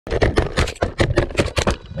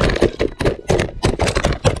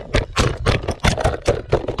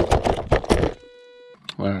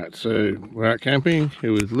Alright, so we're out camping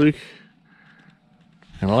here with Luke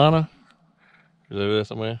and Alana. He's over there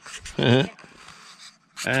somewhere.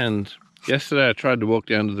 And yesterday I tried to walk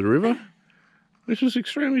down to the river, which was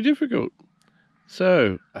extremely difficult.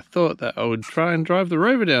 So I thought that I would try and drive the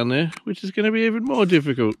Rover down there, which is going to be even more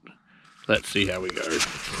difficult. Let's see how we go.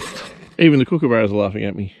 Even the kookaburras are laughing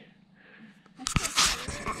at me.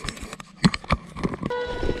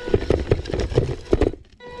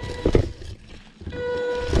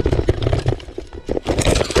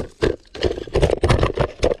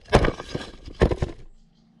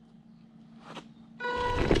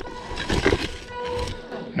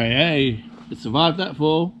 Hey, it survived that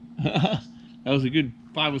fall. That was a good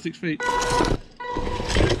 5 or 6 feet.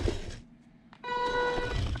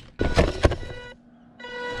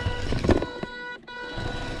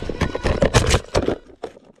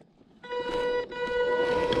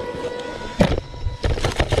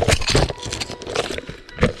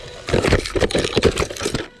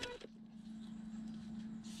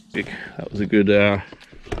 That was a good,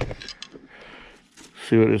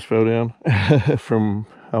 see what just fell down from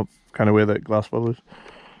up kind of where that glass bottle is.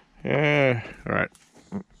 Yeah, alright.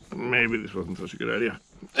 Maybe this wasn't such a good idea.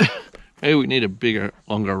 Maybe we need a bigger,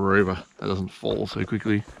 longer Rover that doesn't fall so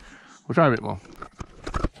quickly. We'll try a bit more.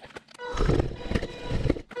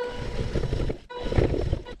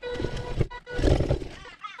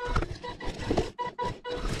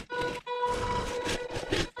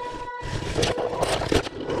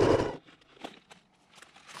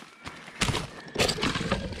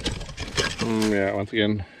 Yeah, once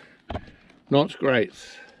again, not great.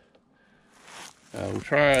 We'll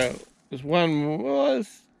try. There's one. Well,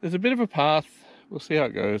 there's a bit of a path. We'll see how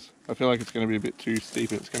it goes. I feel like it's going to be a bit too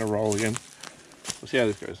steep and it's going to roll again. We'll see how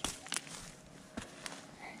this goes.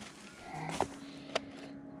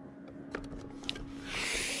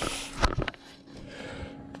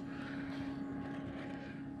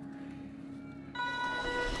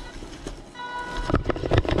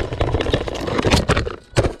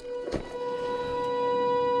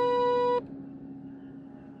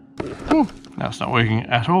 Now it's not working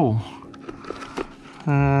at all.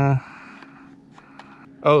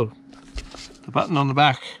 Oh, the button on the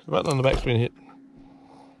back. The button on the back's been hit.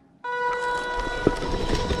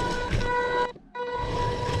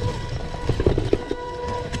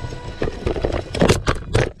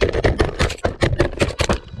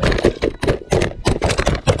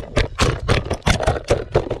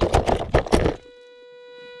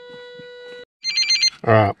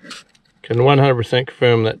 Alright, can 100%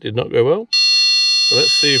 confirm that did not go well. So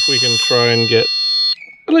let's see if we can try and get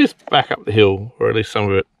at least back up the hill, or at least some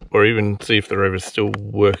of it, or even see if the Rover's still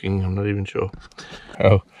working. I'm not even sure.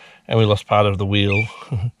 Oh, and we lost part of the wheel.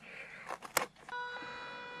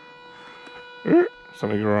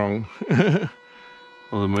 Something's wrong.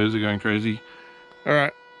 All the moves are going crazy.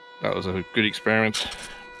 Alright, that was a good experiment.